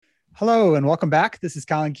Hello and welcome back. This is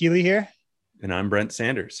Colin Keeley here. And I'm Brent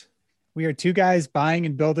Sanders. We are two guys buying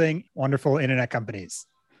and building wonderful internet companies.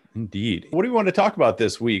 Indeed. What do we want to talk about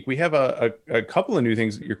this week? We have a couple of new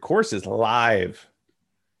things. Your course is live.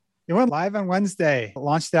 It went live on Wednesday,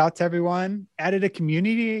 launched it out to everyone, added a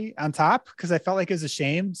community on top because I felt like it was a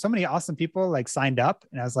shame. So many awesome people signed up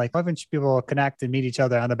and I was like, why don't people connect and meet each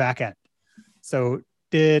other on the back end? So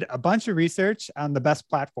did a bunch of research on the best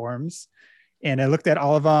platforms and I looked at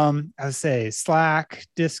all of them. I would say Slack,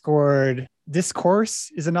 Discord,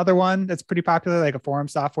 Discourse is another one that's pretty popular, like a forum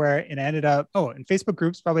software. And I ended up, and Facebook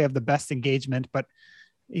groups probably have the best engagement, but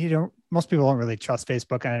most people don't really trust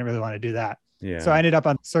Facebook and I didn't really want to do that. Yeah. So I ended up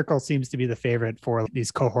on Circle. Seems to be the favorite for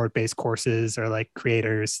these cohort-based courses or like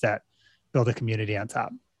creators that build a community on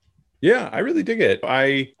top. Yeah, I really dig it.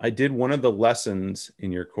 I did one of the lessons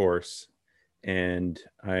in your course and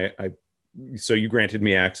so you granted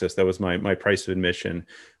me access. That was my price of admission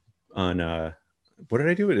on, what did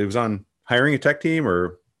I do? It was on hiring a tech team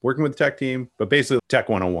or working with a tech team, but basically tech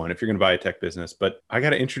 101 if you're going to buy a tech business. But I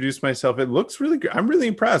got to introduce myself. It looks really good. I'm really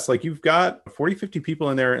impressed. Like you've got 40, 50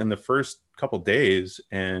 people in there in the first couple of days.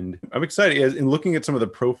 And I'm excited in looking at some of the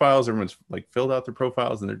profiles. Everyone's filled out their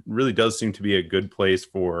profiles and it really does seem to be a good place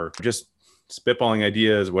for just spitballing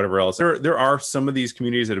ideas, whatever else. There are some of these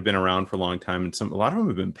communities that have been around for a long time and a lot of them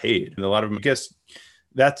have been paid. And a lot of them, I guess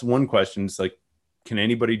that's one question. It's like, can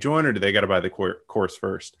anybody join or do they got to buy the course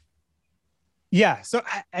first? Yeah. So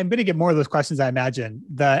I'm going to get more of those questions, I imagine.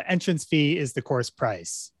 The entrance fee is the course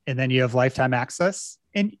price. And then you have lifetime access.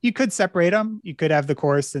 And you could separate them. You could have the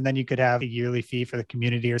course and then you could have a yearly fee for the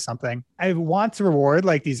community or something. I want to reward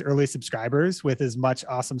these early subscribers with as much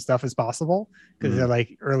awesome stuff as possible because they're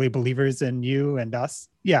like early believers in you and us.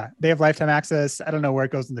 Yeah. They have lifetime access. I don't know where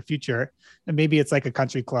it goes in the future. And maybe it's like a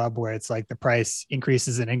country club where it's like the price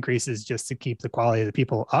increases and increases just to keep the quality of the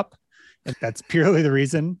people up. And that's purely the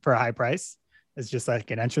reason for a high price. It's just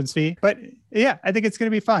like an entrance fee. But yeah, I think it's going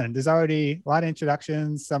to be fun. There's already a lot of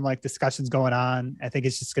introductions, some discussions going on. I think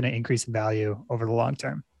it's just going to increase in value over the long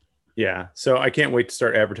term. Yeah. So I can't wait to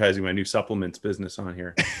start advertising my new supplements business on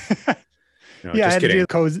here. No, yeah, I had kidding.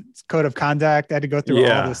 to do code of conduct. I had to go through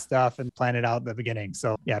all this stuff and plan it out at the beginning.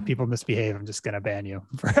 So yeah, people misbehave. I'm just going to ban you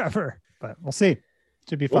forever, but we'll see.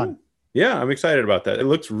 Should be fun. Ooh. Yeah, I'm excited about that. It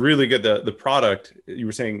looks really good. The product, you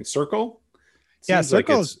were saying Circle?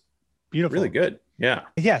 Circle's beautiful. Really good. Yeah.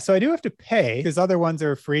 Yeah. So I do have to pay because other ones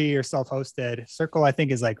are free or self-hosted. Circle, I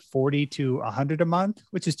think, is like $40 to $100 a month,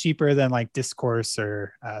 which is cheaper than like Discourse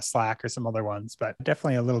or Slack or some other ones, but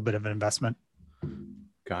definitely a little bit of an investment.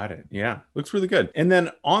 Got it. Yeah. Looks really good. And then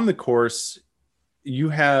on the course, you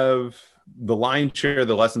have the lion's share of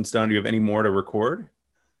the lessons done. Do you have any more to record?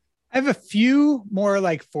 I have a few more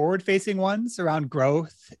forward-facing ones around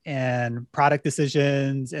growth and product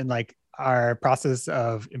decisions and our process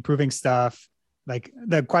of improving stuff. Like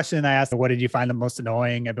the question I asked, what did you find the most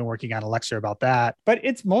annoying? I've been working on a lecture about that, but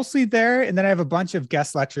it's mostly there. And then I have a bunch of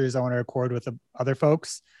guest lectures I want to record with other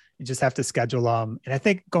folks. You just have to schedule them. And I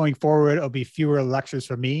think going forward, it'll be fewer lectures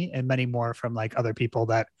from me and many more from other people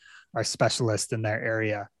that are specialists in their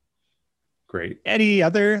area. Great. Any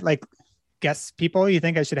other guest people you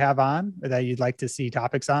think I should have on or that you'd like to see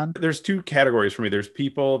topics on? There's two categories for me. There's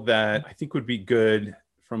people that I think would be good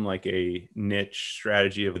from a niche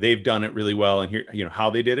strategy of they've done it really well and here, how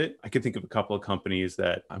they did it. I could think of a couple of companies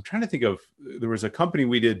that I'm trying to think of. There was a company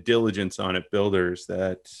we did diligence on at Builders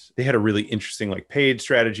that they had a really interesting paid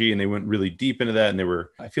strategy and they went really deep into that. And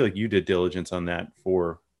I feel like you did diligence on that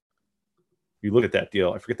you look at that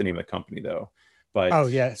deal. I forget the name of the company though, but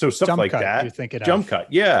so stuff Jump like Cut, that. You're thinking Jump Cut.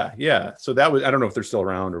 Yeah. Yeah. So that was, I don't know if they're still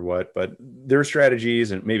around or what, but their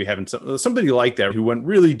strategies and maybe having somebody like that who went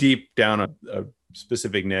really deep down a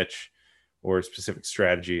specific niche or a specific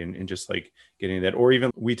strategy and just getting that. Or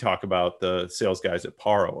even we talk about the sales guys at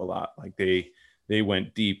Paro a lot. They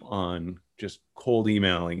went deep on just cold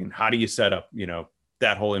emailing and how do you set up,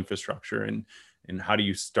 that whole infrastructure and how do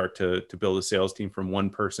you start to build a sales team from one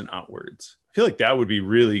person outwards. I feel like that would be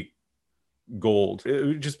really gold. It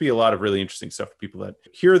would just be a lot of really interesting stuff for people that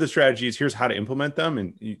here are the strategies, here's how to implement them,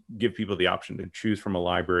 and you give people the option to choose from a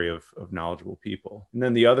library of knowledgeable people. And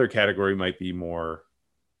then the other category might be more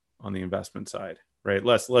on the investment side, right?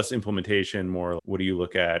 Less implementation, more what do you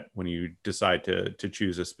look at when you decide to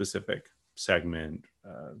choose a specific segment,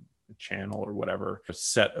 channel or whatever, a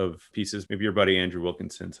set of pieces. Maybe your buddy Andrew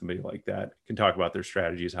Wilkinson, somebody like that, can talk about their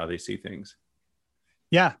strategies, how they see things.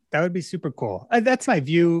 Yeah, that would be super cool. That's my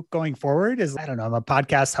view going forward is, I don't know, I'm a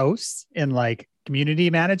podcast host and community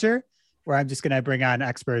manager where I'm just going to bring on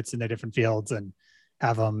experts in their different fields and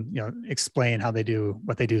have them, explain how they do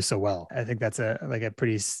what they do so well. I think that's a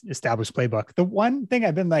pretty established playbook. The one thing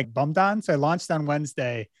I've been like bummed on, so I launched on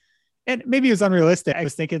Wednesday, and maybe it was unrealistic. I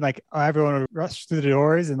was thinking like, oh, everyone would rush through the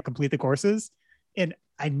doors and complete the courses. And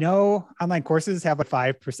I know online courses have a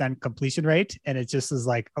 5% completion rate. And it just is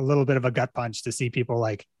like a little bit of a gut punch to see people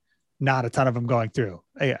like not a ton of them going through.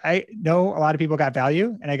 I know a lot of people got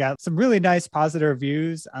value, and I got some really nice positive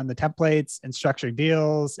reviews on the templates and structuring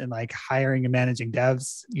deals and like hiring and managing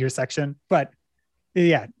devs, your section. But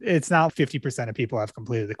yeah, it's not 50% of people have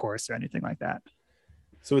completed the course or anything like that.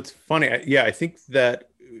 So it's funny. I think that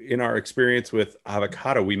in our experience with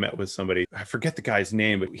Avocado, we met with somebody, I forget the guy's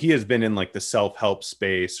name, but he has been in like the self-help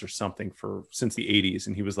space or something since the 80s.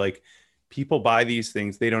 And he was like, people buy these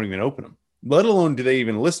things, they don't even open them, let alone do they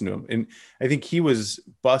even listen to them. And I think he was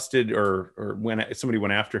busted or when somebody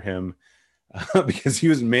went after him because he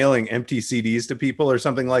was mailing empty CDs to people or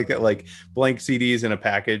something like that, like blank CDs in a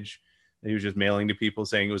package. He was just mailing to people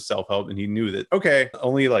saying it was self-help. And he knew that, okay,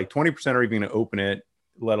 only like 20% are even going to open it,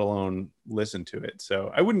 let alone listen to it.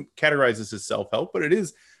 So I wouldn't categorize this as self-help, but it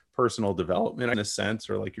is personal development in a sense,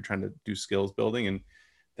 or like you're trying to do skills building. And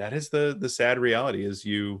that is the sad reality is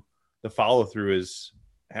the follow through is,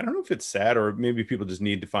 I don't know if it's sad, or maybe people just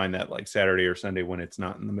need to find that like Saturday or Sunday when it's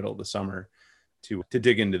not in the middle of the summer to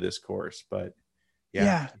dig into this course. But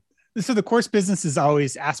yeah. So the course business is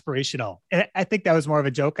always aspirational. And I think that was more of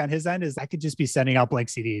a joke on his end, is I could just be sending out blank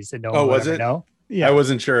CDs and no one would ever know. Yeah. I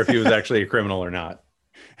wasn't sure if he was actually a criminal or not.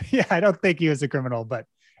 Yeah, I don't think he was a criminal, but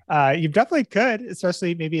you definitely could,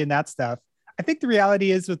 especially maybe in that stuff. I think the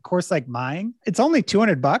reality is with a course like mine, it's only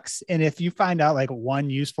 $200. And if you find out like one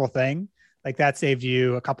useful thing, like that saved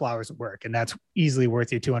you a couple hours of work, and that's easily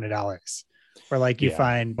worth you $200. Or like you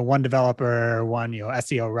find one developer, one,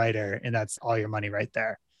 SEO writer, and that's all your money right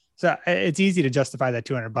there. So it's easy to justify that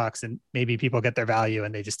 $200, and maybe people get their value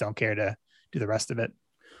and they just don't care to do the rest of it.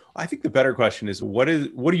 I think the better question is, what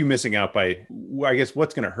are you missing out by, I guess,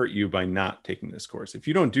 what's going to hurt you by not taking this course? If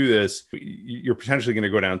you don't do this, you're potentially going to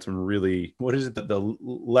go down some really, the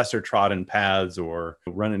lesser trodden paths, or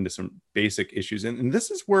run into some basic issues. And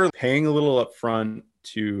this is where paying a little upfront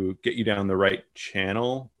to get you down the right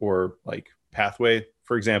channel or like pathway,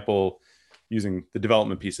 for example, using the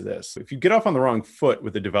development piece of this. If you get off on the wrong foot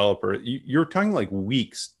with a developer, you're talking like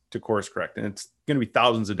weeks to course correct. And it's going to be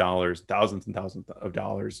thousands of dollars, thousands and thousands of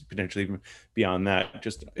dollars, potentially even beyond that,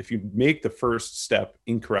 just if you make the first step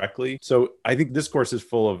incorrectly. So I think this course is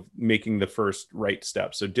full of making the first right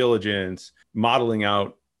step. So diligence, modeling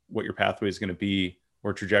out what your pathway is going to be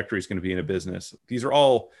or trajectory is going to be in a business. It's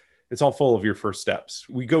all full of your first steps.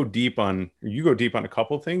 You go deep on a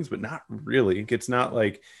couple of things, but not really. It's not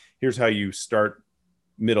like, here's how you start,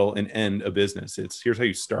 middle, and end a business. It's here's how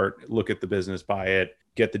you start, look at the business, buy it,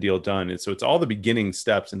 get the deal done. And so it's all the beginning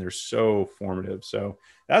steps, and they're so formative. So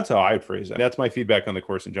that's how I phrase it. That's my feedback on the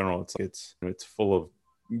course in general. It's full of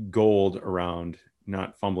gold around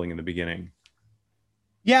not fumbling in the beginning.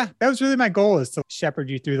 Yeah, that was really my goal, is to shepherd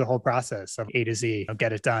you through the whole process of A to Z,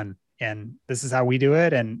 get it done. And this is how we do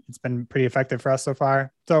it. And it's been pretty effective for us so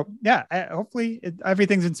far. So yeah, hopefully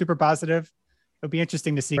everything's been super positive. It'll be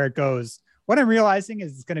interesting to see where it goes. What I'm realizing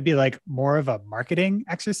is it's going to be like more of a marketing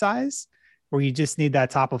exercise, where you just need that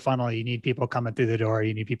top of funnel. You need people coming through the door.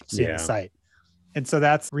 You need people seeing the site. And so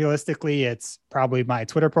that's realistically, it's probably my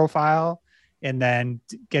Twitter profile, and then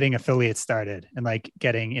getting affiliates started and like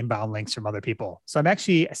getting inbound links from other people. So I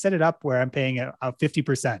set it up where I'm paying out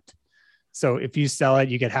 50%. So if you sell it,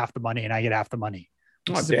 you get half the money and I get half the money.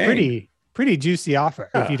 It's a pretty juicy offer.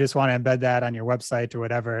 If you just want to embed that on your website or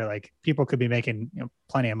whatever, like people could be making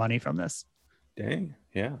plenty of money from this. Dang.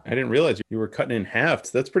 Yeah. I didn't realize you were cutting in half.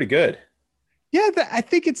 So that's pretty good. Yeah, I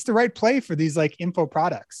think it's the right play for these like info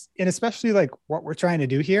products, and especially like what we're trying to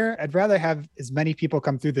do here. I'd rather have as many people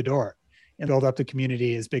come through the door and build up the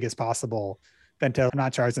community as big as possible than I'm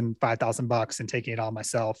not charging $5,000 and taking it all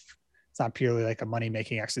myself. It's not purely like a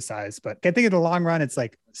money-making exercise, but I think in the long run, it's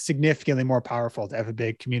like significantly more powerful to have a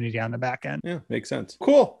big community on the back end. Yeah, makes sense.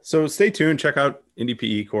 Cool. So stay tuned. Check out Indie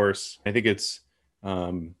PE course. I think it's,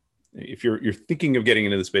 if you're thinking of getting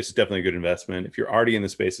into the space, it's definitely a good investment. If you're already in the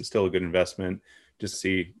space, it's still a good investment. Just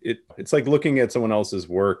see it. It's like looking at someone else's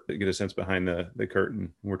work to get a sense behind the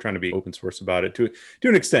curtain. We're trying to be open source about it to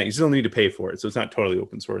an extent. You still need to pay for it. So it's not totally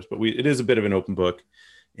open source, but it is a bit of an open book.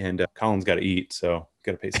 And Colin's got to eat, so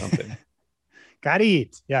got to pay something. Got to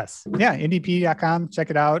eat. Yes. Yeah. IndiePE.com. Check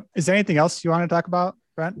it out. Is there anything else you want to talk about,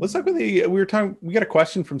 Brent? Let's talk about we got a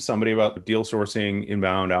question from somebody about deal sourcing,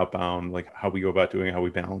 inbound, outbound, like how we go about doing it, how we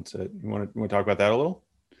balance it. You want to talk about that a little?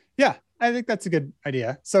 Yeah, I think that's a good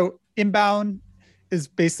idea. So inbound, is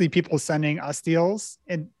basically people sending us deals.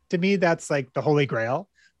 And to me, that's like the holy grail.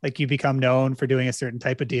 Like you become known for doing a certain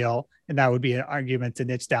type of deal. And that would be an argument to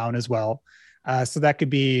niche down as well. So that could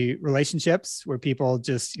be relationships where people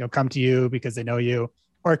just, come to you because they know you,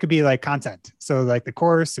 or it could be like content. So like the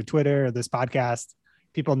course or Twitter or this podcast,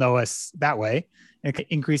 people know us that way. And it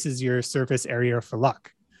increases your surface area for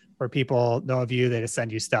luck, where people know of you, they just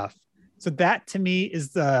send you stuff. So that to me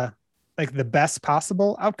is the best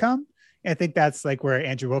possible outcome. And I think that's like where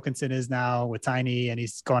Andrew Wilkinson is now with Tiny, and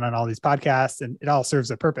he's going on all these podcasts, and it all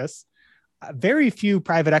serves a purpose. Very few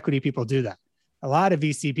private equity people do that. A lot of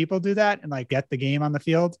VC people do that and like get the game on the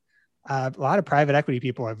field. A lot of private equity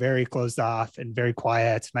people are very closed off and very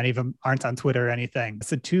quiet. Many of them aren't on Twitter or anything. It's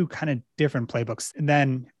the two kind of different playbooks. And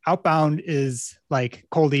then outbound is like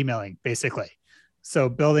cold emailing, basically. So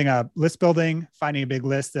building a list building, finding a big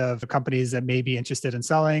list of companies that may be interested in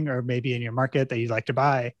selling or maybe in your market that you'd like to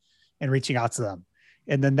buy, and reaching out to them.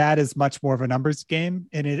 And then that is much more of a numbers game.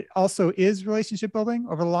 And it also is relationship building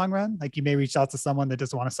over the long run. Like you may reach out to someone that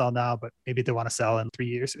doesn't want to sell now, but maybe they want to sell in 3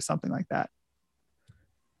 years or something like that.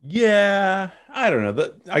 Yeah, I don't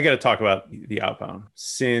know. I got to talk about the outbound.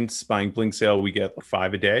 Since buying Blink Sale, we get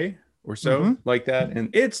 5 a day or so like that. And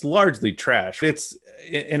it's largely trash.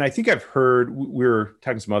 And I think I've heard, we were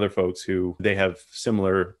talking to some other folks who they have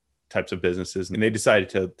similar types of businesses and they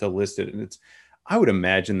decided to list it. And I would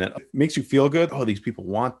imagine that it makes you feel good. Oh, these people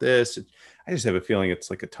want this. I just have a feeling it's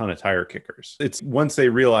like a ton of tire kickers. It's once they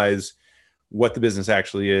realize what the business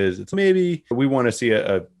actually is, it's maybe we want to see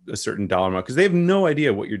a certain dollar amount because they have no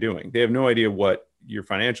idea what you're doing. They have no idea what your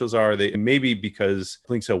financials are. Maybe because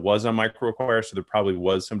Blink Sale was on MicroAcquire, so there probably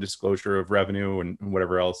was some disclosure of revenue and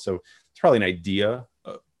whatever else. So it's probably an idea,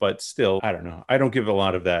 but still, I don't know. I don't give a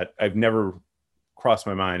lot of that. I've never crossed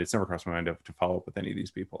my mind. It's never crossed my mind to follow up with any of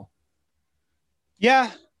these people.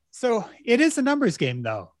 Yeah. So it is a numbers game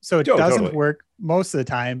though. So it doesn't work most of the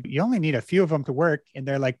time. You only need a few of them to work. And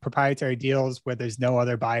they're like proprietary deals where there's no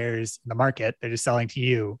other buyers in the market. They're just selling to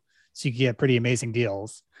you. So you can get pretty amazing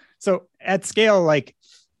deals. So at scale, like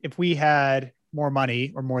if we had more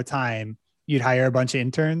money or more time, you'd hire a bunch of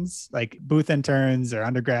interns, like booth interns or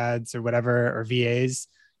undergrads or whatever, or VAs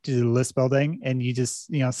to do list building. And you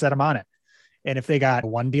just, set them on it. And if they got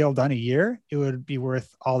one deal done a year, it would be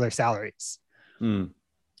worth all their salaries.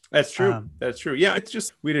 That's true. That's true. Yeah. It's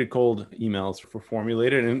just, we did cold emails for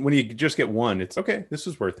Formulated. And when you just get one, it's okay, this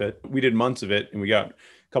was worth it. We did months of it and we got a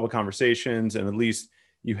couple of conversations, and at least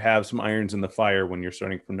you have some irons in the fire when you're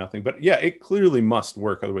starting from nothing. But yeah, it clearly must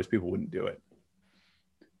work. Otherwise people wouldn't do it.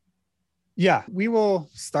 Yeah, we will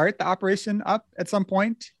start the operation up at some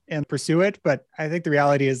point and pursue it. But I think the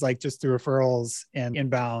reality is like just through referrals and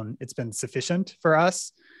inbound, it's been sufficient for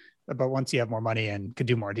us. But once you have more money and could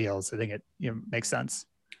do more deals, I think it makes sense.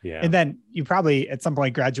 Yeah. And then you probably at some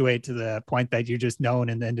point graduate to the point that you're just known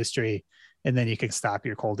in the industry, and then you can stop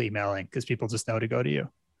your cold emailing because people just know to go to you.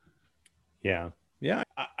 Yeah. Yeah.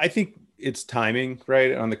 I think it's timing,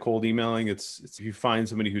 right? On the cold emailing, it's if you find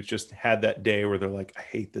somebody who's just had that day where they're like, I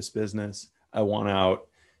hate this business, I want out,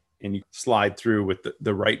 and you slide through with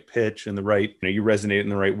the right pitch and the right, you resonate in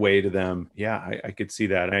the right way to them. Yeah, I could see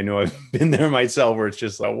that. And I know I've been there myself where it's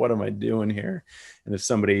just like, what am I doing here? And if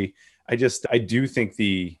somebody, I do think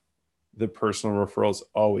the personal referral is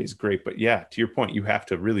always great. But yeah, to your point, you have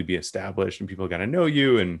to really be established and people got to know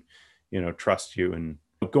you and, trust you. And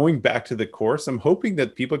going back to the course, I'm hoping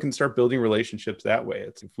that people can start building relationships that way.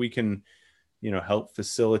 It's if we can, help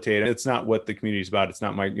facilitate. It's not what the community is about. It's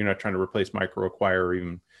not you're not trying to replace MicroAcquire or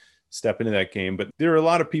even step into that game, but there are a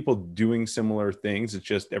lot of people doing similar things. It's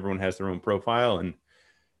just everyone has their own profile. And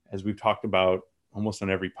as we've talked about almost on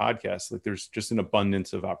every podcast, like there's just an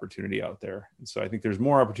abundance of opportunity out there. And so I think there's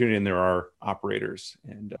more opportunity than there are operators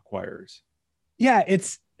and acquirers. Yeah,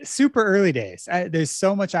 it's super early days. There's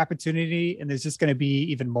so much opportunity and there's just going to be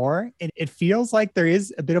even more. And it feels like there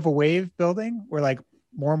is a bit of a wave building where like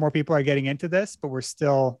more and more people are getting into this, but we're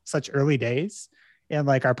still such early days. And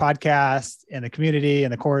like our podcast and the community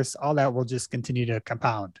and the course, all that will just continue to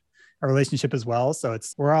compound our relationship as well. So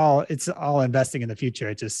it's all investing in the future.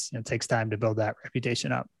 It just takes time to build that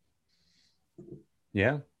reputation up.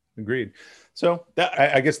 Yeah, agreed. So that,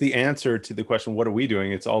 I guess the answer to the question, what are we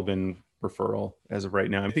doing? It's all been referral as of right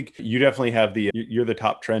now. I think you definitely have you're the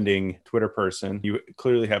top trending Twitter person. You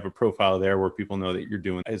clearly have a profile there where people know that you're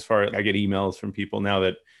doing. As far as I get emails from people now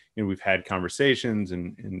that we've had conversations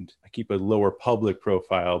and I keep a lower public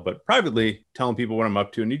profile, but privately telling people what I'm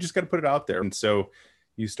up to, and you just got to put it out there. And so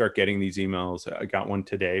you start getting these emails. I got one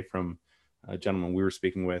today from a gentleman we were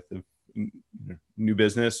speaking with new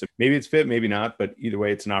business. Maybe it's fit, maybe not, but either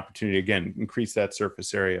way, it's an opportunity. Again, increase that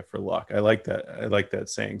surface area for luck. I like that. I like that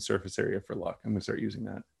saying, surface area for luck. I'm going to start using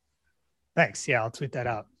that. Thanks. Yeah, I'll tweet that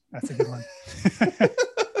out. That's a good one.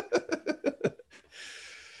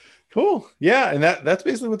 Cool. Yeah. And that's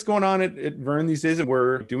basically what's going on at Vern these days. And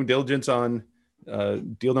we're doing diligence on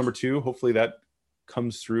deal number 2. Hopefully that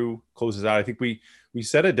comes through, closes out. I think we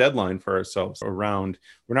set a deadline for ourselves around,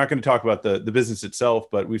 we're not going to talk about the business itself,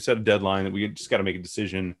 but we've set a deadline that we just got to make a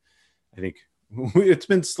decision. I think it's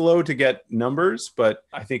been slow to get numbers, but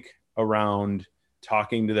I think around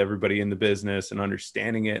talking to everybody in the business and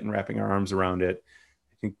understanding it and wrapping our arms around it,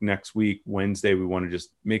 I think next week, Wednesday, we want to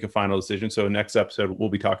just make a final decision. So next episode, we'll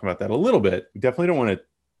be talking about that a little bit. We definitely don't want to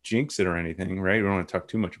jinx it or anything, right? We don't want to talk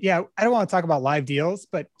too much. Yeah, I don't want to talk about live deals,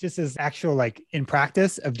 but just as actual, like in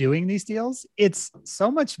practice of doing these deals, it's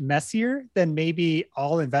so much messier than maybe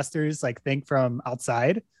all investors like think from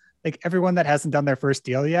outside. Like everyone that hasn't done their first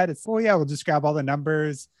deal yet, it's, oh yeah, we'll just grab all the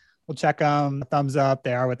numbers. We'll check them, thumbs up.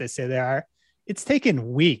 They are what they say they are. It's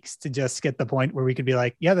taken weeks to just get the point where we could be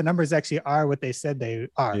like, yeah, the numbers actually are what they said they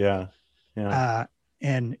are. Yeah. Yeah.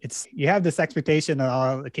 And you have this expectation that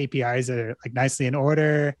all the KPIs are like nicely in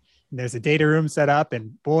order. And there's a data room set up,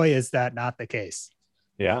 and boy, is that not the case.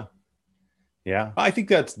 Yeah. Yeah. I think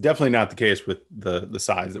that's definitely not the case with the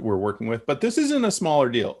size that we're working with, but this isn't a smaller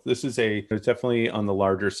deal. It's definitely on the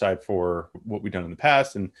larger side for what we've done in the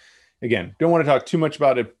past. And again, don't want to talk too much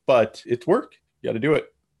about it, but it's work. You got to do it.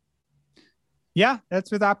 Yeah. That's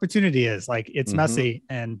where the opportunity is. Like it's messy,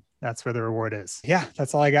 and that's where the reward is. Yeah.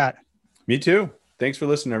 That's all I got. Me too. Thanks for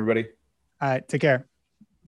listening, everybody. All right. Take care.